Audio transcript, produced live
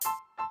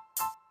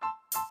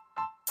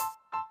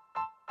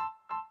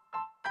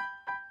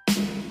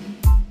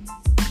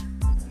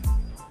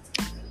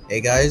Hey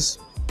guys,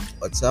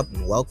 what's up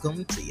and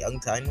welcome to Young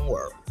Time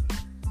World.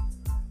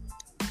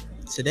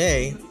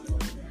 Today,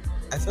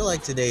 I feel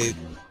like today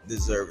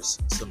deserves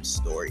some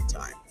story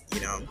time,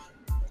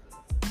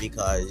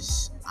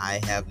 because I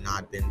have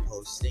not been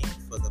posting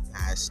for the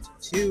past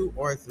 2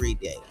 or 3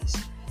 days,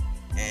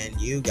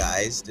 and you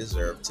guys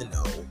deserve to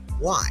know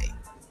why.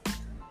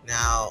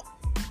 Now,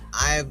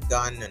 I've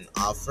gotten an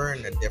offer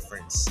in a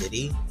different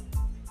city.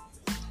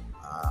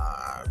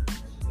 Uh,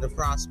 the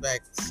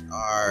prospects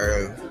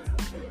are,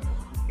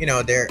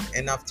 they're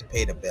enough to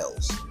pay the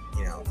bills,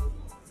 you know.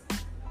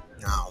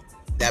 Now,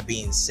 that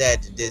being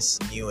said, this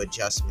new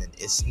adjustment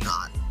is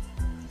not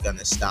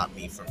gonna stop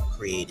me from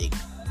creating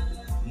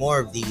more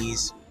of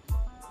these.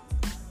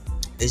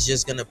 It's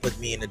just gonna put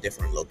me in a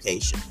different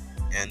location,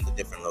 and the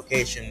different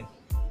location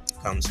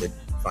comes with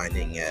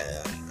finding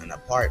an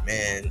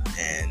apartment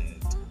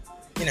and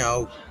you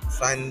know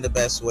finding the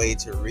best way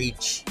to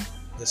reach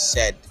the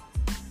said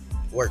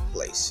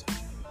workplace.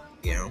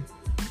 You know,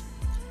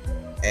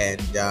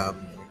 and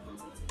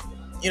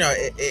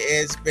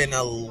it's been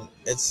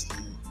it's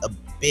a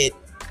bit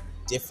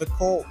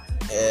difficult.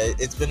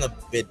 It's been a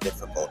bit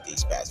difficult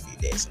these past few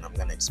days, and I'm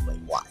gonna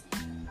explain why.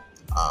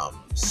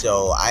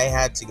 So I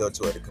had to go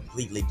to a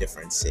completely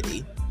different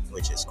city,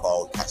 which is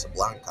called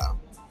Casablanca.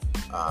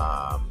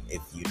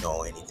 If you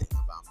know anything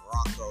about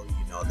Morocco,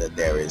 you know that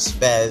there is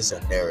Fez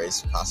and there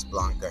is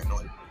Casablanca.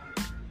 And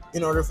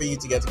in order for you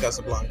to get to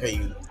Casablanca,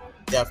 you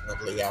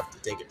definitely have to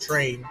take a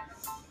train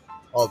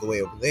all the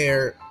way over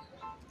there.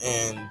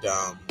 And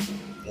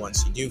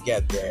once you do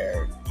get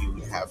there, you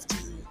have to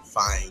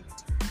find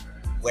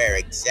where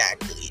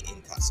exactly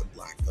in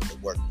Casablanca the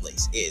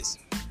workplace is.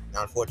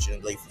 Now,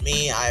 unfortunately for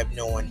me, I have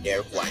no one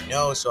there who I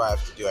know, so I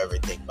have to do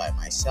everything by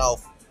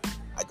myself.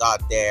 I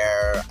got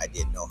there, I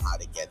didn't know how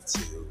to get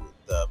to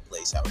the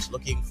place I was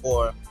looking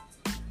for,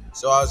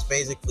 so I was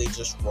basically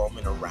just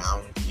roaming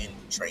around in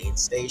the train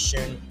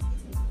station,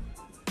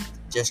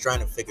 just trying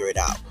to figure it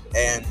out.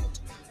 And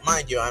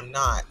mind you, I'm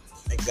not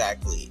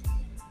exactly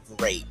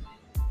great.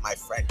 My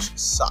French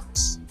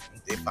sucks,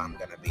 if I'm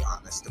gonna be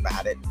honest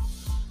about it.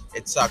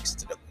 It sucks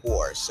to the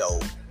core, so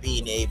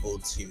being able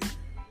to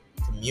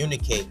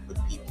communicate with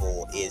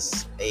people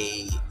is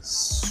a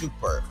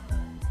super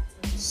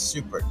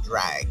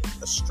drag,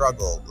 a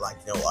struggle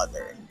like no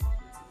other.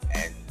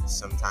 And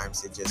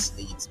sometimes it just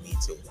leads me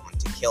to want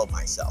to kill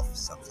myself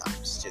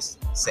sometimes,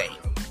 just saying.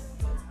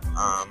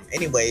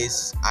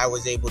 Anyways, I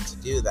was able to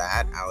do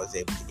that. I was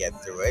able to get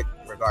through it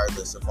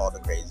regardless of all the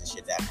crazy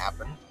shit that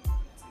happened.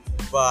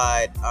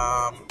 But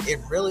it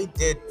really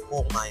did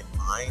pull my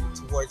mind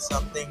towards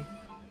something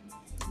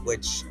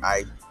which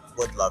I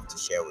would love to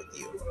share with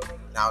you.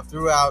 Now,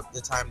 throughout the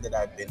time that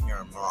I've been here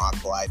in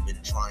Morocco, I've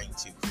been trying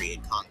to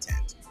create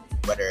content,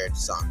 whether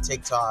it's on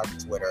TikTok,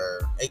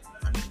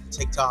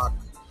 TikTok,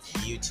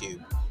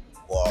 YouTube,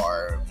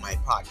 or my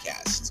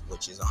podcast,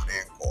 which is on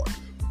Anchor.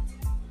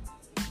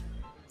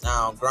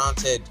 Now,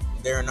 granted,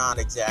 they're not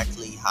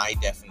exactly high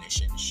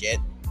definition shit.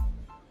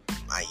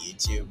 My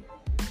YouTube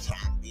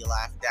can be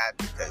laughed at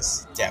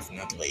because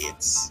definitely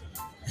it's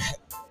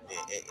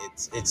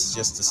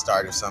just the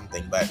start of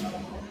something, but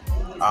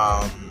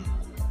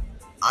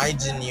I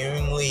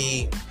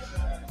genuinely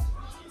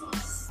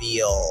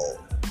feel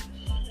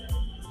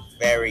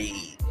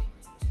very,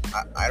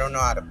 I don't know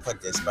how to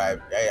put this,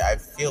 but I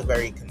feel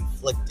very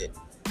conflicted,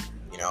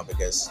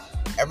 because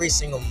every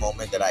single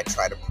moment that I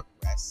try to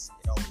progress,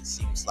 it always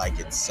seems like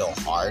it's so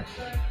hard.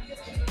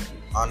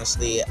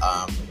 Honestly,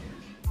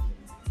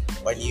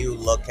 when you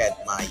look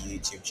at my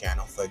YouTube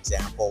channel, for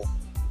example,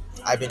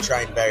 I've been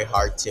trying very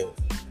hard to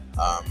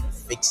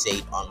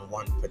fixate on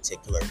one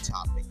particular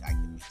topic I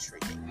can be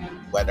treating.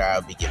 Whether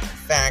I'll be giving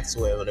facts,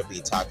 or whether I'll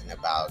be talking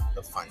about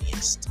the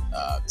funniest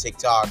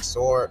TikToks,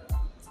 or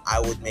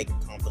I would make a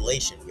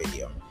compilation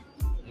video.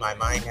 My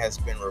mind has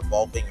been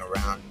revolving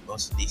around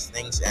most of these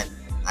things, and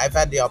I've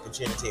had the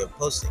opportunity of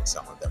posting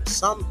some of them,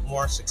 some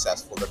more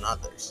successful than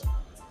others.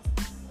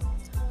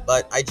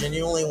 But I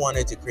genuinely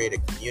wanted to create a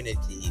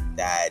community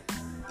that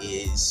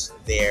is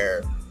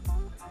there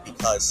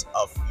because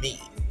of me.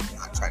 I'm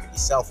not trying to be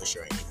selfish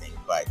or anything,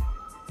 but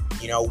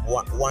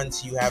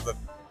once you have a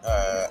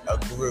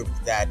group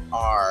that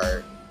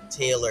are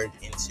tailored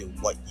into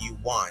what you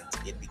want,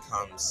 it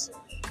becomes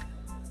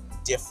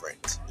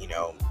different.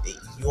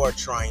 You are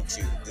trying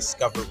to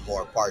discover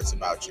more parts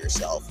about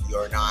yourself.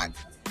 You're not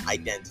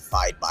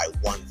identified by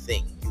one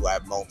thing. You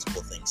have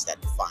multiple things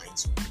that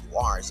defines who you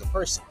are as a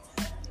person.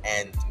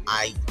 And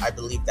I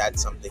believe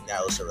that's something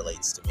that also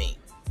relates to me,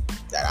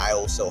 that I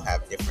also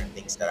have different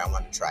things that I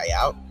want to try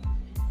out.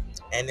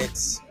 And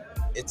it's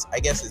I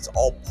guess it's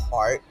all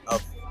part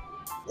of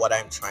what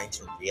I'm trying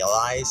to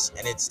realize,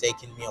 and it's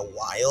taken me a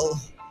while.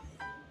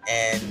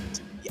 And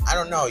I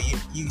don't know,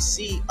 you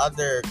see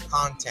other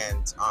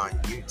content on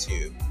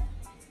YouTube,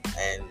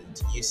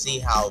 and you see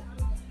how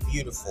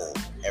beautiful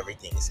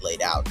everything is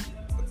laid out.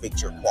 The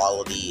picture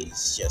quality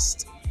is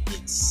just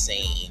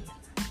insane.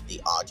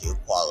 The audio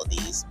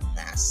quality is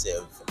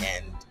massive,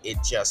 and it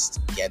just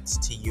gets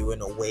to you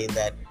in a way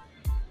that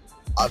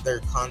other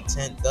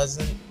content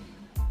doesn't.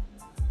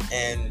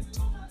 And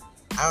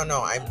I don't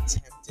know, I'm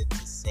tempted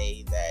to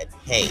say that,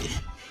 hey,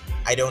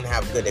 I don't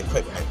have good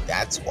equipment.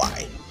 That's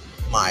why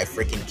my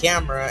freaking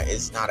camera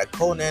is not a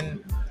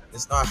Conan,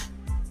 it's not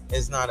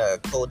a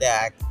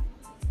Kodak,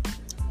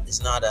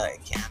 it's not a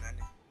Canon.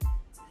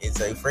 It's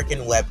a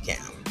freaking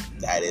webcam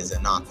that is a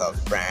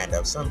knockoff brand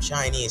of some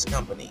Chinese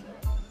company.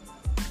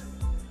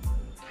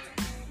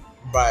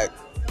 But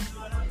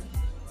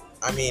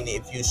I mean,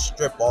 if you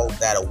strip all of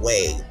that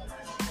away,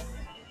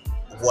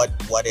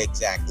 what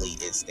exactly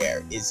is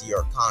there? Is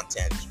your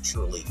content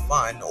truly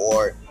fun,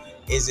 or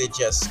is it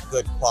just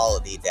good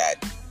quality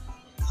that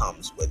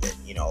comes with it?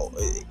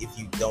 If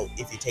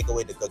you take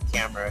away the good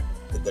camera,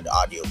 the good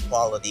audio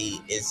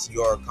quality, is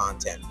your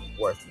content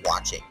worth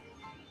watching?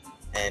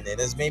 And it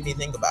has made me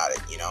think about it,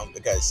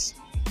 because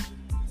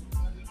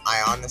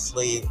I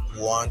honestly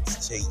want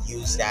to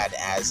use that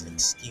as an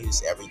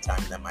excuse every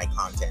time that my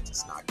content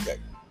is not good.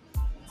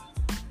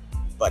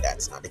 But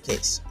that's not the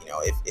case.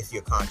 If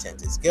your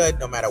content is good,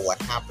 no matter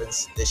what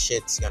happens, this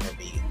shit's gonna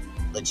be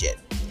legit.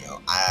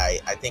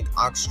 I think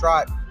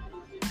Oxtrot,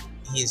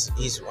 he's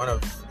one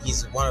of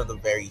the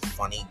very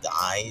funny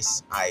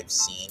guys I've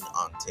seen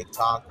on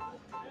TikTok.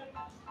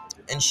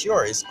 And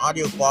sure, his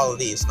audio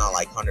quality is not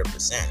like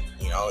 100%.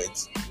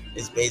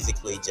 It's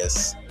basically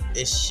just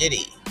it's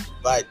shitty.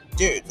 But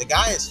dude, the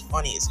guy is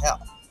funny as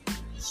hell.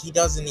 He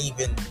doesn't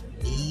even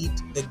need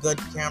the good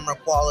camera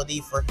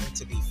quality for him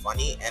to be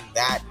funny, and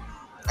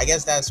I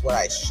guess that's what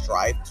I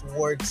strive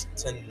towards,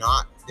 to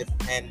not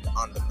depend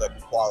on the good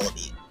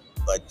quality,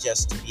 but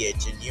just to be a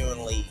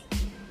genuinely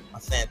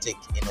authentic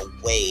in a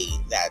way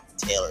that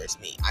tailors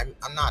me.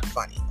 I'm not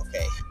funny,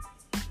 okay?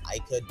 I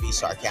could be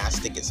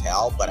sarcastic as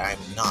hell, but I'm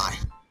not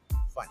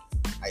funny.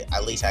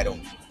 At least I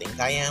don't think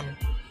I am.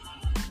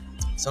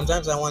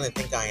 Sometimes I want to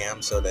think I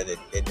am, so that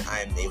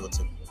I'm able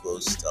to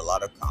boost a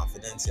lot of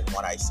confidence in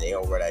what I say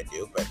or what I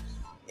do, but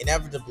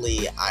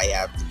inevitably I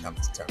have to come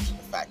to terms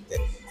with the fact that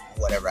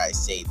whatever I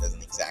say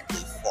doesn't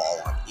exactly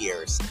fall on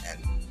ears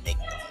and make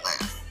them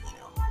laugh.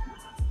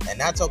 And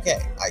that's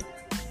okay. I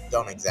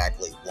don't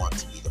exactly want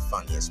to be the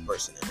funniest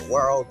person in the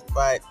world,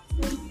 but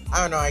I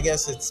don't know, I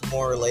guess it's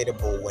more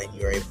relatable when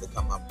you're able to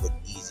come up with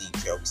easy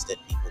jokes that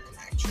people can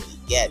actually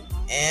get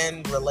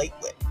and relate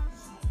with.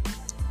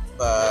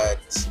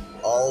 But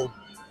all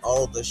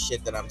the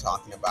shit that I'm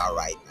talking about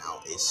right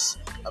now is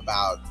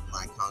about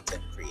my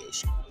content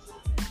creation.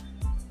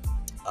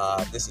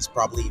 This is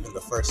probably even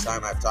the first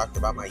time I've talked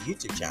about my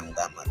YouTube channel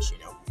that much.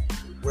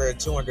 We're at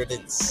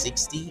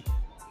 260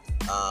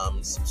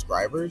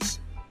 subscribers,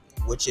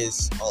 which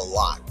is a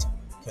lot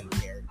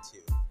compared to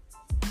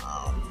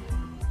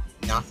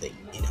nothing.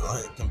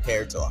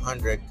 Compared to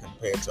 100,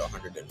 compared to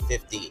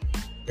 150,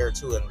 there are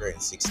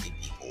 260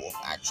 people who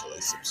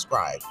actually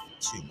subscribe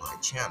to my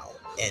channel.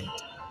 And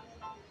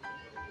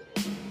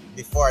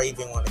before I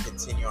even want to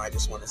continue, I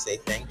just want to say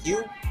thank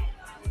you.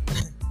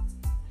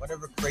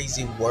 Whatever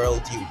crazy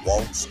world you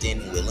waltzed in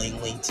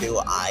willingly to,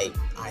 I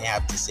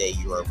have to say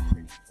you are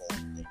pretty bold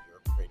and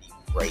you're pretty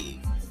brave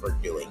for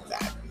doing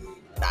that.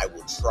 And I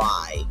will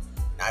try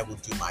and I will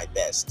do my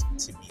best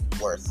to be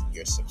worth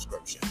your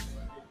subscription.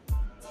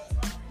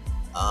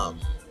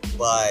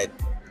 But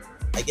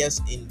I guess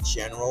in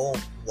general,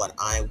 what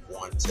I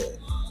want to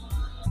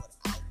put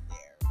out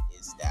there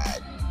is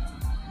that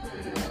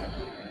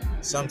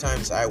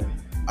sometimes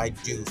I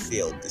do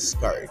feel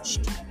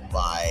discouraged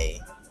by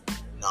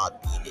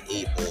not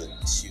being able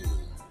to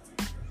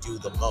do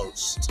the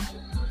most.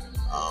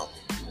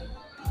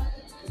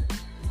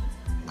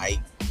 I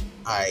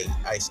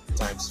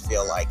sometimes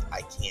feel like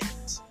I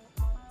can't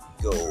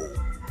go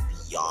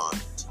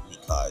beyond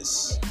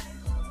because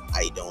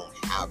I don't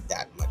have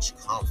that much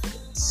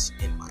confidence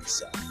in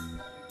myself.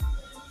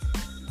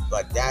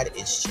 But that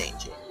is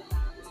changing,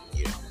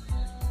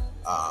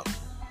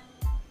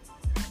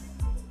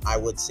 I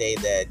would say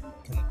that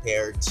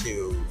compared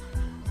to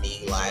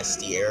me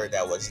last year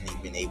that wasn't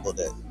even able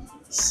to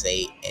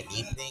say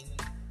anything,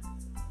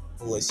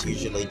 who was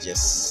usually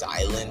just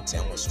silent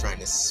and was trying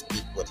to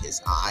speak with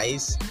his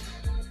eyes,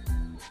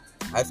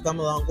 I've come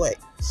a long way.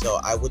 So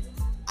I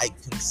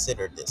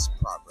consider this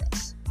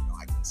progress.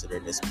 I consider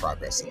this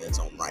progress in its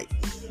own right.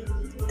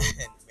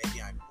 And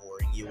maybe I'm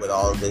boring you with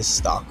all of this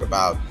talk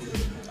about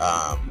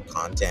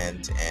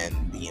content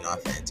and being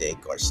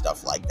authentic or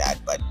stuff like that,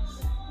 but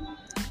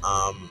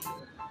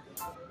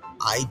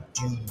I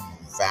do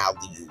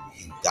value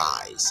you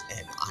guys,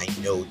 and I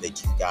know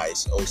that you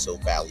guys also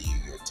value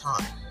your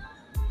time,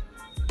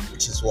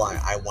 which is why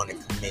I want to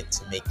commit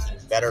to making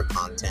better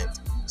content,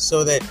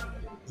 so that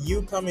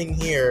you coming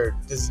here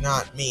does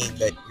not mean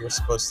that you're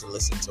supposed to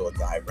listen to a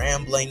guy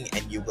rambling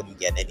and you wouldn't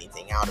get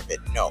anything out of it.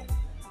 No,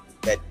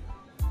 that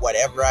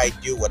whatever I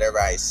do, whatever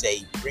I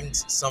say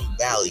brings some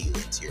value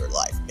into your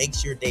life,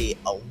 makes your day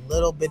a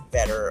little bit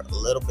better, a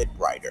little bit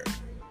brighter.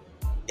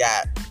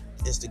 That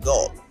is the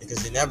goal,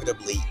 because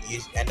inevitably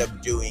you end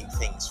up doing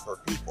things for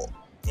people.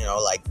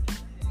 Like,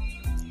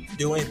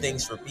 doing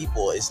things for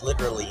people is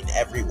literally in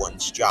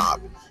everyone's job.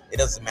 It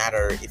doesn't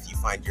matter if you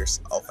find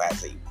yourself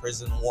as a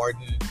prison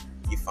warden,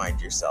 you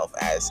find yourself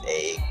as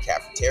a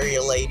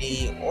cafeteria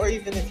lady, or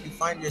even if you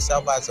find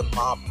yourself as a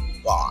mob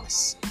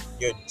boss,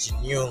 you're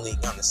genuinely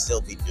gonna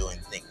still be doing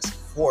things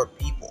for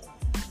people.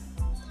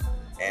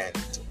 And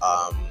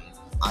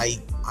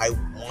I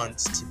want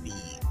to be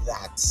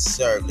that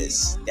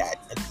service that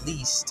at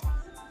least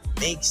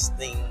makes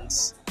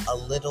things a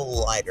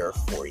little lighter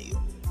for you.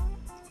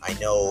 I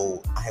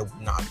know I'm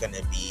not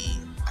gonna be.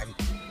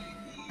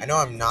 I know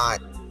I'm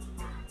not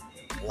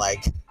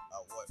like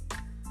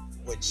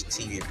which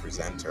TV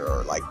presenter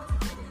or like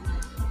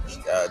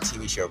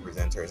TV show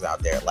presenters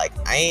out there. Like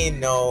I ain't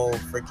no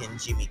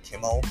freaking Jimmy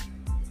Kimmel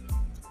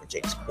or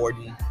James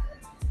Corden,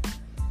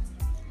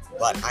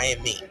 but I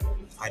am me.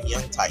 I'm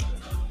Young Titan,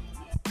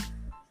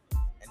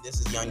 and this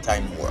is Young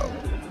Titan World.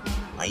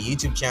 My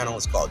YouTube channel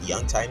is called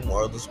Young Titan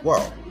World as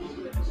well.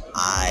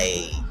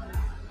 I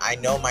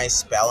know my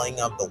spelling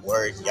of the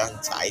word Young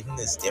Titan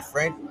is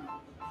different.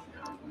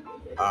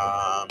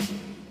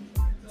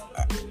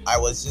 I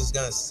was just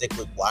gonna stick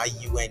with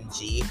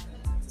YUNGTYTAN,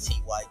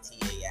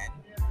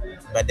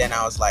 but then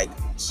I was like,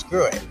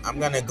 screw it. I'm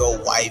gonna go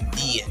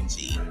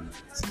YVNGTYTAN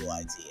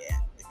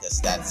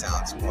because that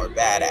sounds more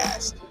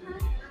badass.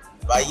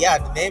 But yeah,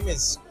 the name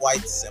is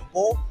quite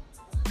simple.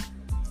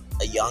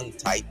 A Young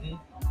Titan.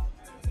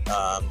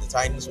 The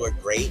Titans were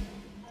great,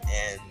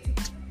 and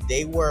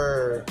they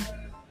were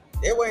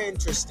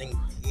interesting.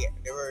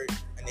 They were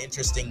an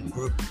interesting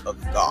group of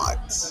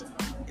gods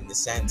in the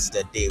sense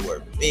that they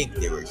were big,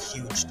 they were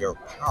huge, they were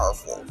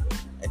powerful,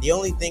 and the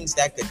only things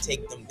that could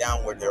take them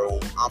down were their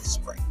own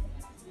offspring.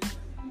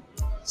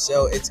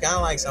 So it's kind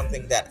of like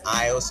something that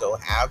I also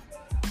have.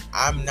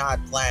 I'm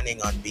not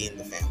planning on being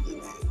the family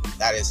man.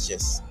 That is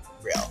just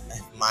real.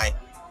 If my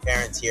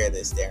parents hear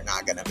this, they're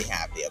not gonna be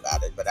happy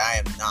about it. But I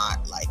am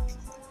not like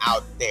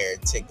out there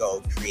to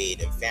go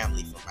create a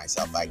family for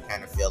myself. I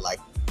kind of feel like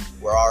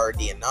we're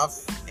already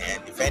enough,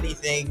 and if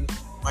anything,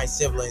 my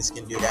siblings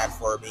can do that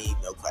for me,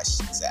 no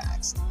questions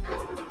asked.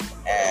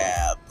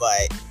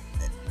 But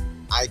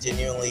I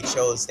genuinely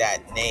chose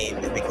that name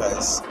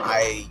because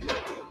I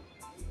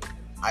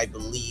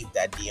believe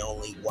that the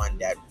only one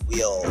that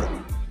will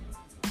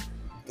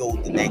go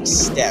the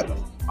next step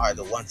are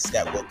the ones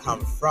that will come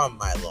from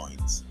my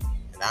loins,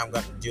 and I'm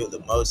going to do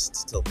the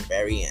most till the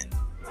very end,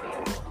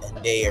 and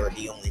they are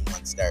the only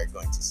ones that are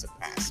going to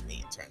surpass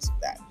me in terms of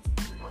that.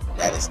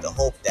 That is the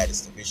hope, that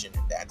is the vision,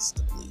 and that's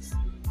the belief.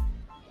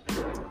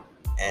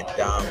 And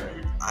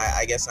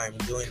I guess I'm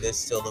doing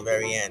this till the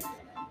very end.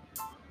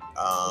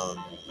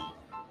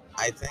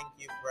 I thank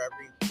you for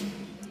every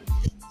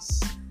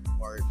piece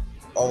or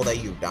all that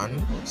you've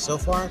done so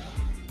far.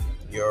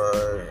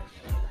 Your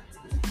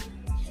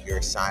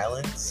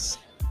silence,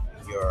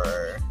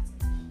 your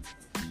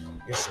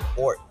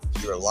support,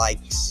 your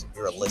likes,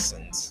 your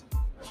listens,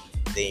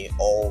 they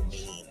all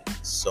mean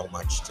so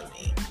much to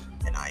me,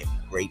 and I'm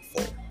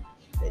grateful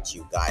that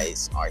you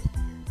guys are here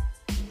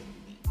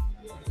with me.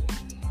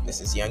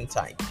 This is Young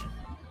Titan,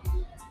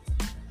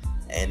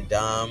 and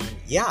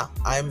yeah,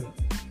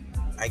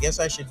 I guess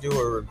I should do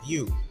a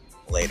review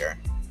later.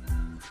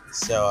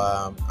 So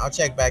I'll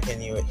check back in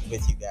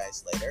with you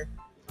guys later.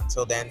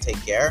 Until then,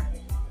 take care,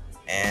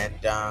 and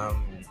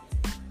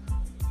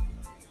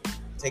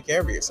take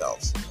care of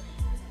yourselves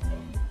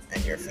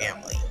and your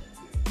family.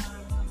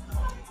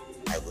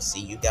 I will see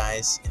you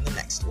guys in the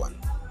next one.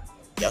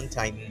 Young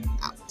Titan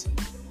out.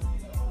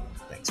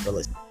 Thanks for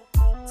listening.